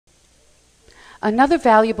Another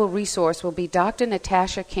valuable resource will be Dr.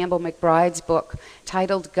 Natasha Campbell McBride's book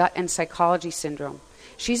titled Gut and Psychology Syndrome.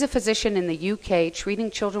 She's a physician in the UK treating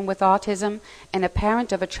children with autism and a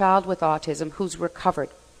parent of a child with autism who's recovered.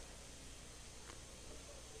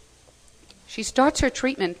 She starts her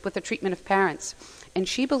treatment with the treatment of parents, and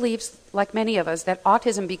she believes, like many of us, that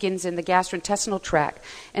autism begins in the gastrointestinal tract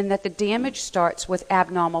and that the damage starts with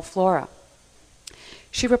abnormal flora.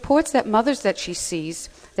 She reports that mothers that she sees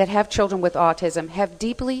that have children with autism have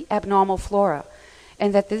deeply abnormal flora,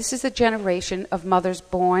 and that this is a generation of mothers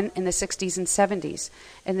born in the 60s and 70s,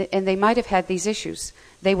 and they might have had these issues.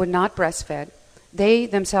 They were not breastfed. They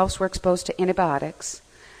themselves were exposed to antibiotics.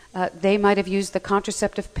 They might have used the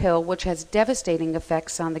contraceptive pill, which has devastating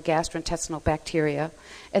effects on the gastrointestinal bacteria,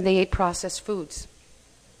 and they ate processed foods.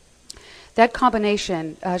 That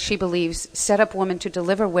combination, she believes, set up women to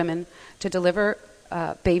deliver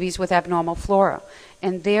babies with abnormal flora,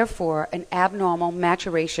 and therefore an abnormal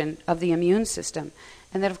maturation of the immune system.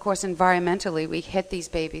 And that, of course, environmentally, we hit these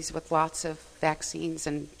babies with lots of vaccines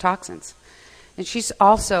and toxins. And she's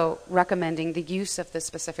also recommending the use of the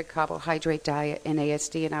specific carbohydrate diet in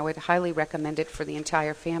ASD, and I would highly recommend it for the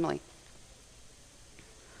entire family.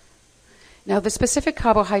 Now, the specific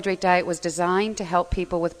carbohydrate diet was designed to help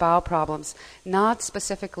people with bowel problems, not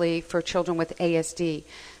specifically for children with ASD.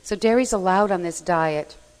 So dairy is allowed on this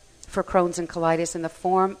diet for Crohn's and colitis in the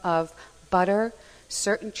form of butter,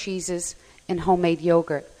 certain cheeses, and homemade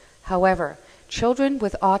yogurt. However, children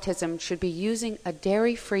with autism should be using a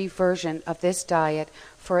dairy-free version of this diet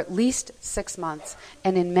for at least 6 months,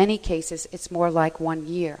 and in many cases, it's more like 1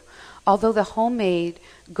 year. Although the homemade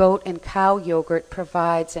goat and cow yogurt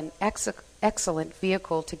provides an excellent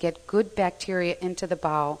vehicle to get good bacteria into the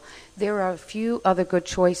bowel, there are a few other good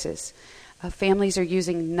choices. Families are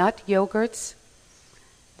using nut yogurts.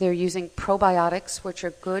 They're using probiotics, which are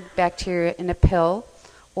good bacteria in a pill,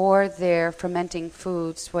 or they're fermenting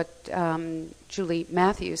foods. What Julie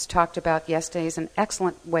Matthews talked about yesterday is an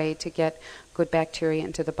excellent way to get good bacteria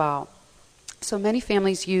into the bowel. So many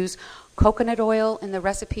families use coconut oil in the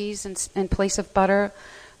recipes in place of butter,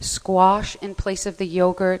 squash in place of the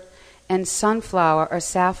yogurt, and sunflower or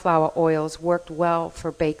safflower oils worked well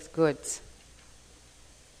for baked goods.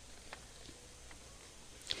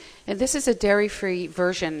 And this is a dairy-free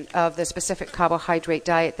version of the specific carbohydrate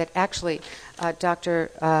diet that actually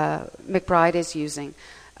Dr. McBride is using.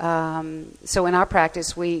 So in our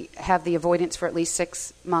practice, we have the avoidance for at least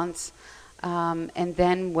 6 months. And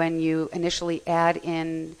then when you initially add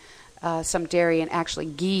in some dairy, and actually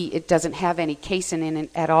ghee, it doesn't have any casein in it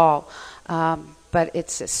at all. But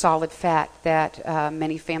it's a solid fat that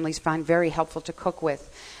many families find very helpful to cook with.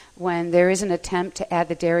 When there is an attempt to add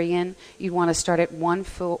the dairy in, you want to start at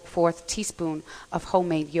 1/4 teaspoon of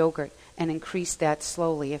homemade yogurt and increase that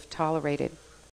slowly if tolerated.